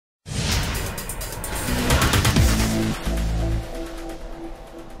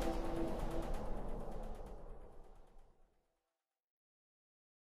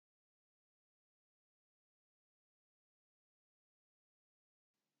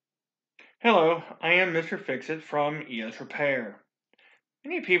Hello, I am Mr. Fixit from ES Repair.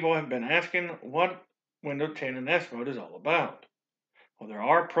 Many people have been asking what Windows 10 and S Mode is all about. Well, there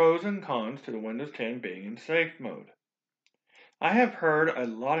are pros and cons to the Windows 10 being in safe mode. I have heard a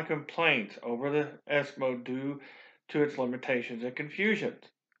lot of complaints over the S Mode due to its limitations and confusions.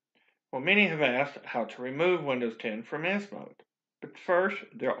 Well, many have asked how to remove Windows 10 from S Mode. But first,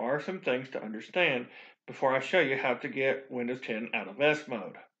 there are some things to understand before I show you how to get Windows 10 out of S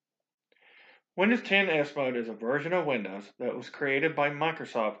Mode. Windows 10 S Mode is a version of Windows that was created by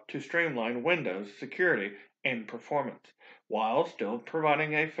Microsoft to streamline Windows security and performance, while still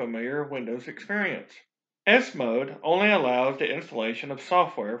providing a familiar Windows experience. S Mode only allows the installation of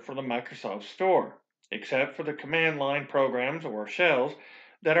software from the Microsoft Store, except for the command line programs or shells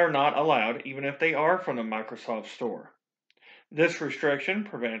that are not allowed even if they are from the Microsoft Store. This restriction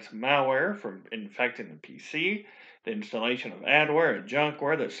prevents malware from infecting the PC, the installation of adware and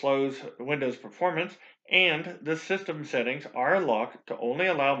junkware that slows Windows performance, and the system settings are locked to only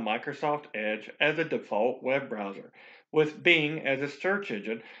allow Microsoft Edge as a default web browser, with Bing as a search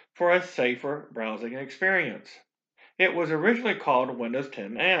engine for a safer browsing experience. It was originally called Windows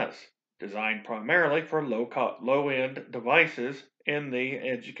 10s, designed primarily for low-end devices in the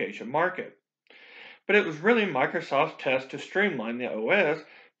education market. But it was really Microsoft's test to streamline the OS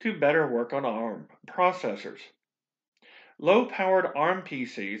to better work on ARM processors. Low-powered ARM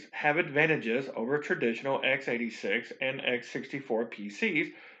PCs have advantages over traditional x86 and x64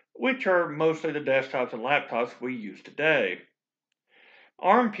 PCs, which are mostly the desktops and laptops we use today.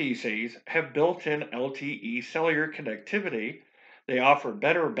 ARM PCs have built-in LTE cellular connectivity. They offer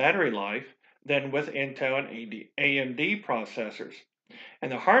better battery life than with Intel and AMD processors,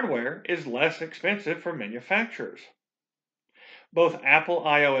 and the hardware is less expensive for manufacturers. Both Apple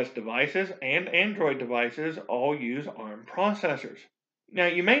iOS devices and Android devices all use ARM processors. Now,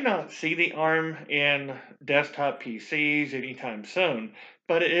 you may not see the ARM in desktop PCs anytime soon,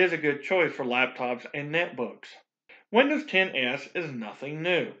 but it is a good choice for laptops and netbooks. Windows 10s is nothing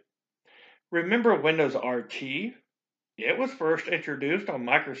new. Remember Windows RT? It was first introduced on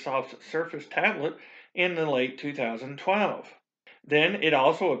Microsoft's Surface tablet in the late 2012. Then it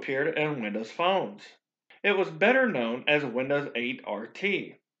also appeared in Windows phones. It was better known as Windows 8 RT.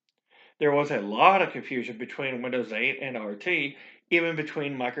 There was a lot of confusion between Windows 8 and RT, even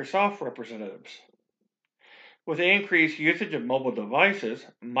between Microsoft representatives. With the increased usage of mobile devices,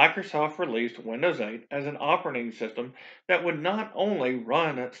 Microsoft released Windows 8 as an operating system that would not only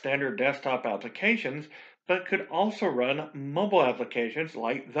run standard desktop applications, but could also run mobile applications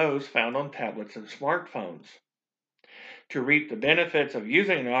like those found on tablets and smartphones. To reap the benefits of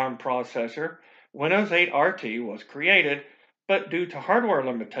using an ARM processor, Windows 8 RT was created, but due to hardware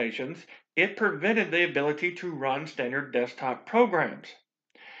limitations, it prevented the ability to run standard desktop programs.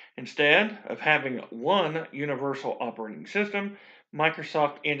 Instead of having one universal operating system,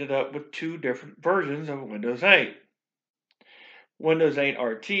 Microsoft ended up with two different versions of Windows 8. Windows 8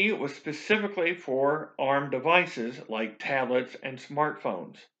 RT was specifically for ARM devices like tablets and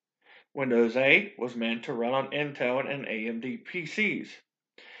smartphones. Windows 8 was meant to run on Intel and AMD PCs.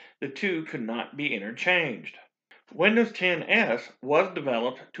 The two could not be interchanged. Windows 10s was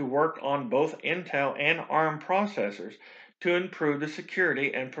developed to work on both Intel and ARM processors to improve the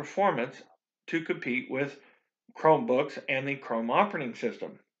security and performance to compete with Chromebooks and the Chrome operating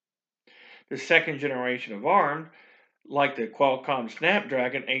system. The second generation of ARM, like the Qualcomm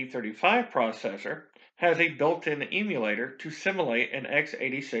Snapdragon 835 processor, has a built-in emulator to simulate an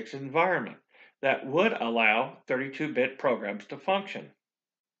x86 environment that would allow 32-bit programs to function.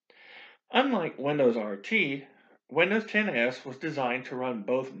 Unlike Windows RT, Windows 10s was designed to run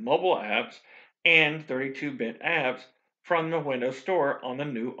both mobile apps and 32-bit apps from the Windows Store on the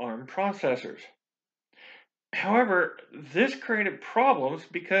new ARM processors. However, this created problems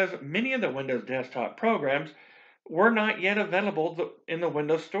because many of the Windows desktop programs were not yet available in the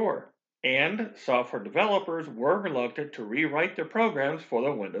Windows Store, and software developers were reluctant to rewrite their programs for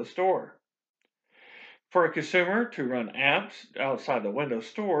the Windows Store. For a consumer to run apps outside the Windows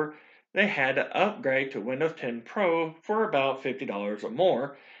Store, they had to upgrade to Windows 10 Pro for about $50 or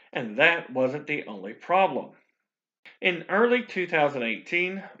more, and that wasn't the only problem. In early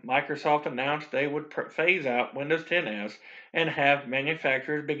 2018, Microsoft announced they would phase out Windows 10s and have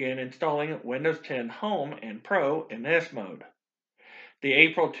manufacturers begin installing Windows 10 Home and Pro in S mode. The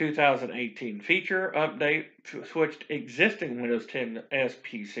April 2018 feature update switched existing Windows 10s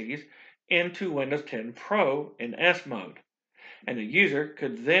PCs into Windows 10 Pro in S mode, and the user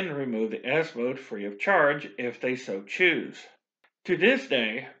could then remove the S mode free of charge if they so choose. To this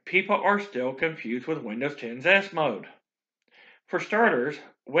day, people are still confused with Windows 10's S mode. For starters,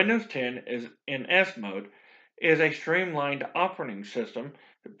 Windows 10 is in S mode is a streamlined operating system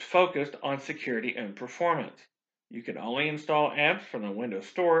focused on security and performance. You can only install apps from the Windows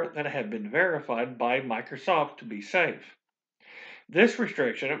Store that have been verified by Microsoft to be safe. This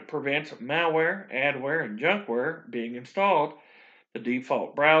restriction prevents malware, adware, and junkware being installed. The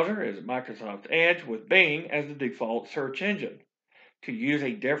default browser is Microsoft Edge with Bing as the default search engine. To use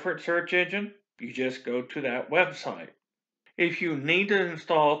a different search engine, you just go to that website. If you need to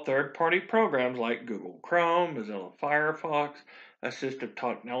install third-party programs like Google Chrome, Mozilla Firefox, assistive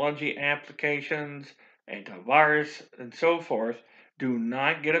technology applications, antivirus, and so forth, do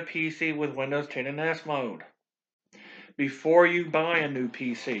not get a PC with Windows 10 in S mode. Before you buy a new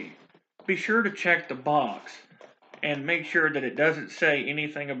PC, be sure to check the box and make sure that it doesn't say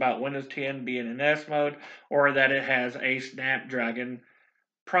anything about Windows 10 being in S mode or that it has a Snapdragon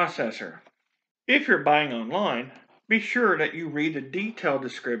processor. If you're buying online, be sure that you read the detailed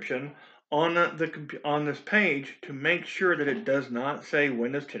description on this page to make sure that it does not say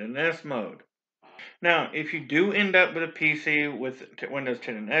Windows 10 in S mode. Now, if you do end up with a PC with Windows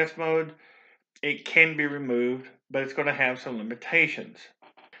 10 in S mode, it can be removed, but it's going to have some limitations.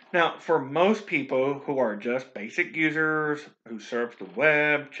 Now, for most people who are just basic users, who surf the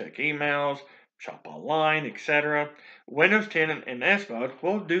web, check emails, shop online, etc., Windows 10 in S mode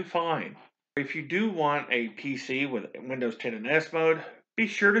will do fine. If you do want a PC with Windows 10 in S mode, be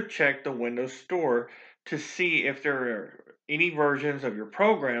sure to check the Windows Store to see if there are any versions of your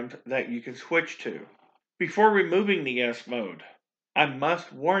programs that you can switch to. Before removing the S mode, I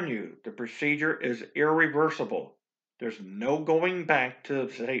must warn you, the procedure is irreversible. There's no going back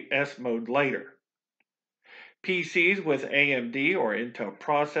to, say, S mode later. PCs with AMD or Intel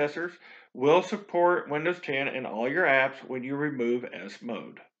processors will support Windows 10 and all your apps when you remove S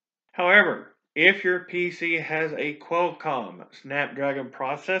mode. However, if your PC has a Qualcomm Snapdragon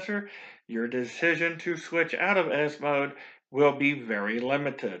processor, your decision to switch out of S mode will be very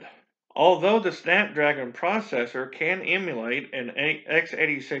limited. Although the Snapdragon processor can emulate an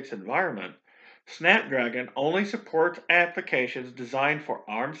x86 environment, Snapdragon only supports applications designed for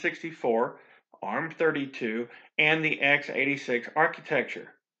ARM64, ARM32, and the x86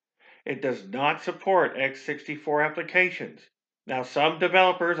 architecture. It does not support x64 applications. Now, some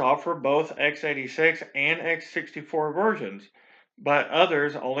developers offer both x86 and x64 versions, but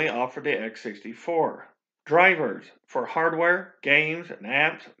others only offer the x64. Drivers for hardware, games, and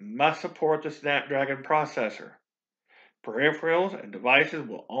apps must support the Snapdragon processor. Peripherals and devices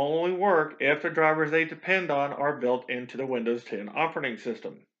will only work if the drivers they depend on are built into the Windows 10 operating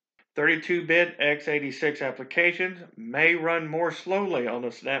system. 32-bit x86 applications may run more slowly on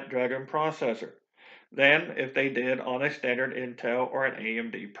the Snapdragon processor than if they did on a standard Intel or an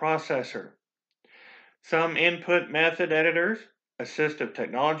AMD processor. Some input method editors, assistive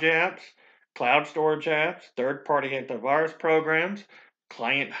technology apps, cloud storage apps, third-party antivirus programs,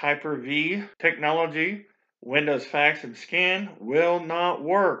 client Hyper-V technology, Windows Fax and Scan will not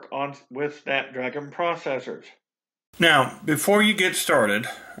work with Snapdragon processors. Now, before you get started,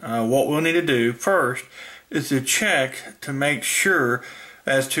 what we'll need to do first is to check to make sure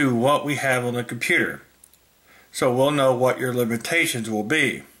as to what we have on the computer, so we'll know what your limitations will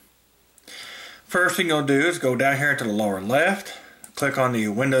be. First thing you'll do is go down here to the lower left, click on the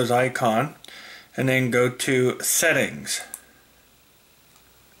Windows icon, and then go to Settings.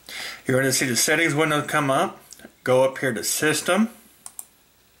 You're going to see the Settings window come up. Go up here to System,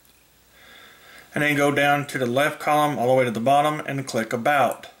 and then go down to the left column all the way to the bottom and click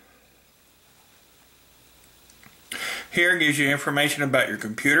About. Here it gives you information about your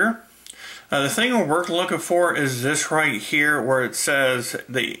computer. The thing we're looking for is this right here where it says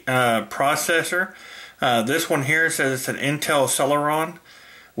the processor. This one here says it's an Intel Celeron,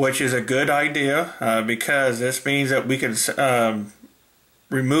 which is a good idea because this means that we can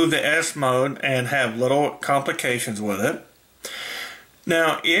remove the S mode and have little complications with it.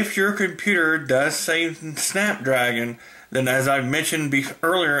 Now, if your computer does say Snapdragon, then as I mentioned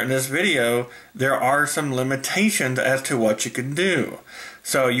earlier in this video, there are some limitations as to what you can do.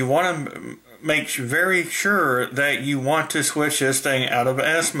 So you want to make very sure that you want to switch this thing out of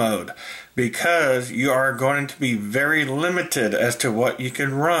S mode, because you are going to be very limited as to what you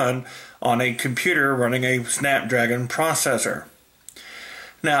can run on a computer running a Snapdragon processor.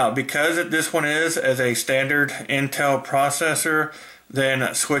 Now, because this one is as a standard Intel processor,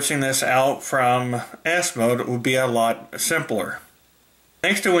 then switching this out from S mode would be a lot simpler.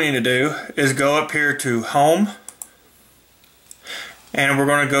 Next thing we need to do is go up here to Home, and we're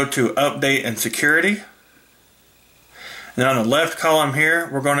going to go to Update and Security. And on the left column here,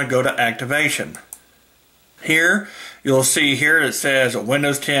 we're going to go to Activation. Here, You'll see here it says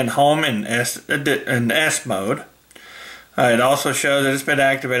Windows 10 Home in S mode. It also shows that it's been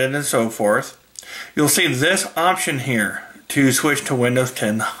activated and so forth. You'll see this option here to switch to Windows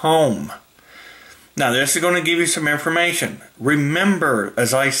 10 Home. Now this is going to give you some information. Remember,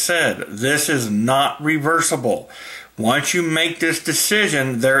 as I said, this is not reversible. Once you make this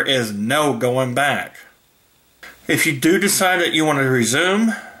decision, there is no going back. If you do decide that you want to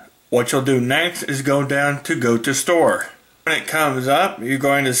resume, what you'll do next is go down to Go to Store. When it comes up, you're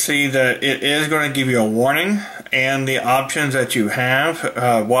going to see that it is going to give you a warning and the options that you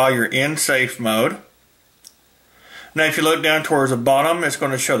have while you're in safe mode. Now if you look down towards the bottom, it's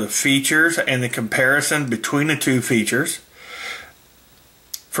going to show the features and the comparison between the two features.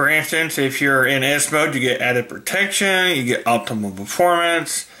 For instance, if you're in S mode, you get added protection, you get optimal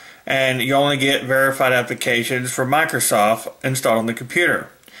performance, and you only get verified applications for Microsoft installed on the computer,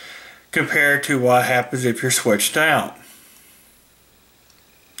 compared to what happens if you're switched out.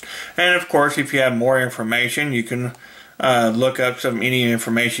 And of course, if you have more information, you can look up any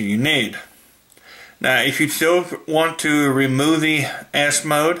information you need. Now, if you still want to remove the S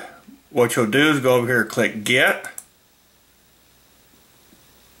mode, what you'll do is go over here and click Get.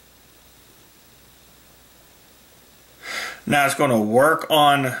 Now it's going to work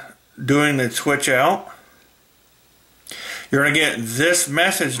on doing the switch out. You're going to get this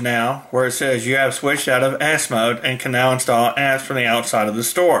message now where it says you have switched out of S mode and can now install apps from the outside of the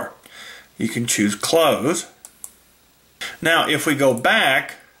store. You can choose Close. Now if we go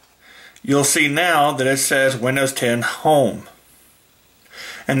back, you'll see now that it says Windows 10 Home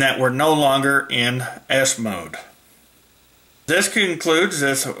and that we're no longer in S mode. This concludes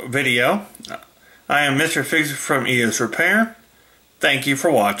this video. I am Mr. Fix-It from EOS Repair. Thank you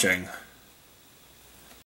for watching.